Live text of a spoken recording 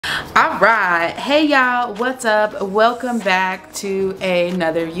All right, hey y'all, what's up? Welcome back to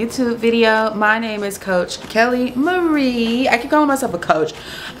another YouTube video. My name is Coach Kelly Marie. I keep calling myself a coach.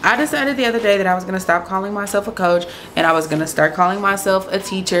 I decided the other day that I was going to stop calling myself a coach and I was going to start calling myself a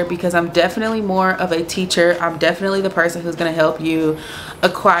teacher, because I'm definitely more of a teacher. I'm definitely the person who's going to help you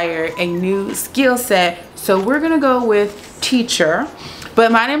acquire a new skill set. So we're going to go with teacher.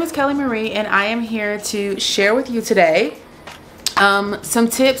 But my name is Kelly Marie and I am here to share with you today some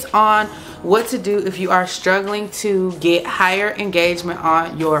tips on what to do if you are struggling to get higher engagement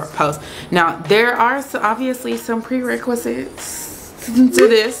on your post. Now, there are obviously some prerequisites to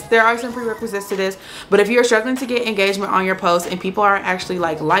this. But if you're struggling to get engagement on your post and people are actually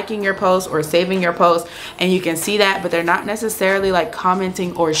like liking your post or saving your post, and you can see that, but they're not necessarily like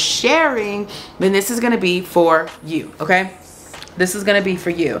commenting or sharing, then this is going to be for you, okay? This is going to be for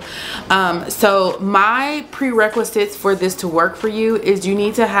you. So my prerequisites for this to work for you is you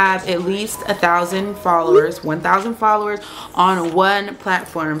need to have at least 1,000 followers, 1,000 followers on one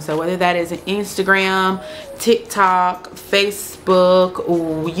platform. So whether that is an Instagram, TikTok, Facebook,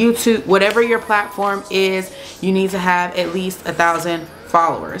 YouTube, whatever your platform is, you need to have at least 1,000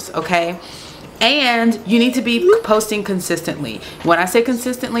 followers, okay? And you need to be posting consistently. When I say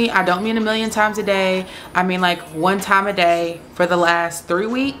consistently, I don't mean a million times a day. I mean like one time a day for the last 3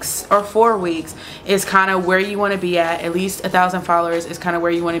 weeks or 4 weeks is kind of where you want to be at. At least 1,000 followers is kind of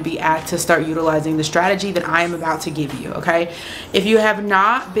where you want to be at to start utilizing the strategy that I am about to give you, okay? If you have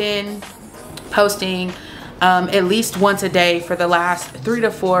not been posting at least once a day for the last 3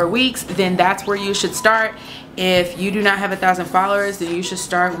 to 4 weeks, then that's where you should start. If you do not have 1,000 followers, then you should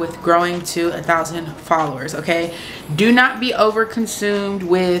start with growing to 1,000 followers, okay? Do not be over consumed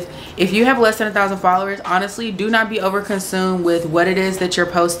with, if you have less than 1,000 followers, honestly, do not be over consumed with what it is that you're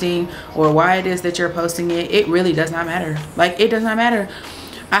posting or why it is that you're posting it. It really does not matter. Like, it does not matter.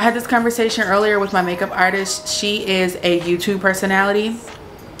 I had this conversation earlier with my makeup artist. She is a YouTube personality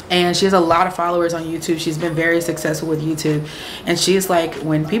and she has a lot of followers on YouTube. She's been very successful with YouTube. And she's like,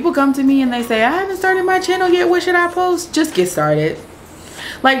 when people come to me and they say, I haven't started my channel yet, what should I post? Just get started.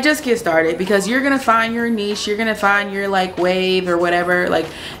 Like, just get started, because you're gonna find your niche. You're gonna find your like wave or whatever. Like,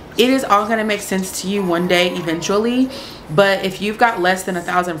 it is all gonna make sense to you one day eventually. But if you've got less than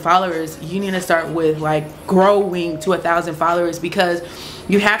 1,000 followers, you need to start with like growing to 1,000 followers, because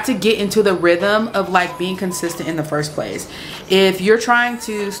you have to get into the rhythm of like being consistent in the first place. If you're trying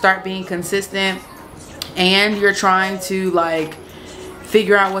to start being consistent and you're trying to like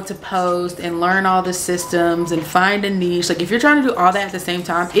figure out what to post and learn all the systems and find a niche, like if you're trying to do all that at the same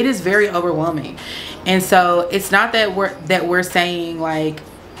time, it is very overwhelming. And so it's not that we're saying like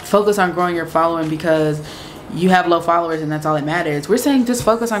focus on growing your following because you have low followers and that's all that matters. We're saying just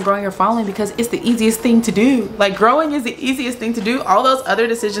focus on growing your following because it's the easiest thing to do. Like, growing is the easiest thing to do. All those other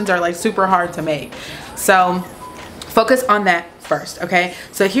decisions are like super hard to make. So focus on that first, okay?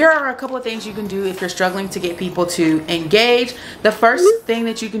 So here are a couple of things you can do if you're struggling to get people to engage. The first thing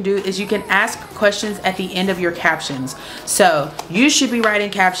that you can do is you can ask questions at the end of your captions. So you should be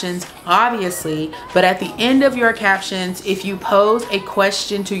writing captions, obviously, but at the end of your captions, if you pose a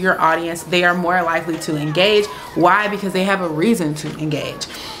question to your audience, they are more likely to engage. Why? Because they have a reason to engage.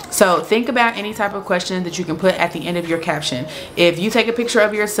 So think about any type of question that you can put at the end of your caption. If you take a picture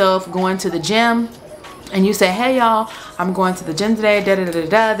of yourself going to the gym, and you say, hey y'all, I'm going to the gym today,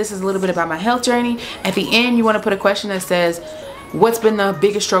 this is a little bit about my health journey. At the end, you want to put a question that says, what's been the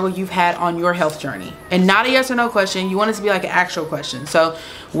biggest struggle you've had on your health journey? And not a yes or no question. You want it to be like an actual question. So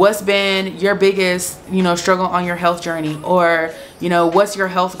what's been your biggest, struggle on your health journey? Or, what's your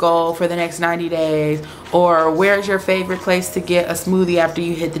health goal for the next 90 days? Or where's your favorite place to get a smoothie after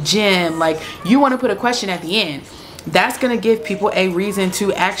you hit the gym? Like, you want to put a question at the end. That's going to give people a reason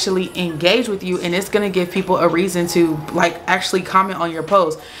to actually engage with you, and it's going to give people a reason to like actually comment on your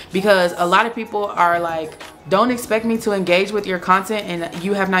post, because a lot of people are like, don't expect me to engage with your content and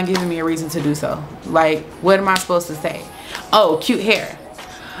you have not given me a reason to do so. Like, what am I supposed to say? Oh, cute hair.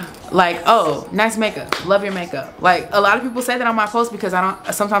 Like, oh, nice makeup, love your makeup. Like, a lot of people say that on my post because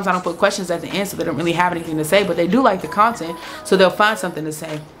sometimes I don't put questions at the end, so they don't really have anything to say, but they do like the content, so they'll find something to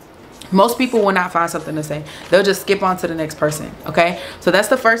say. Most people will not find something to say. They'll just skip on to the next person, okay? So that's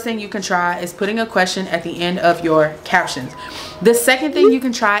the first thing you can try, is putting a question at the end of your captions. The second thing you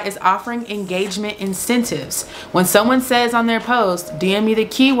can try is offering engagement incentives. When someone says on their post, DM me the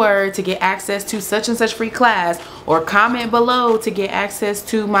keyword to get access to such and such free class, or comment below to get access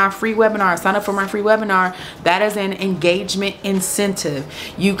to my free webinar, sign up for my free webinar, that is an engagement incentive.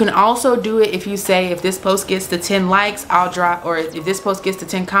 You can also do it if you say, if this post gets to 10 likes, I'll drop, or if this post gets to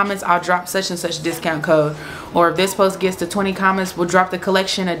 10 comments, I'll I'll drop such and such discount code, or if this post gets to 20 comments, we'll drop the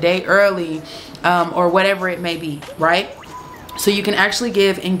collection a day early, or whatever it may be, right? So you can actually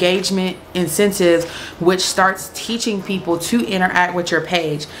give engagement incentives, which starts teaching people to interact with your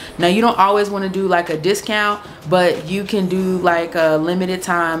page. Now, you don't always want to do like a discount, but you can do like a limited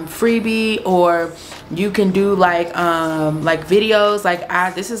time freebie, or you can do like videos.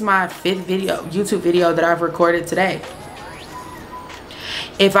 Like this is my 5th YouTube video that I've recorded today.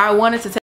 If I wanted to take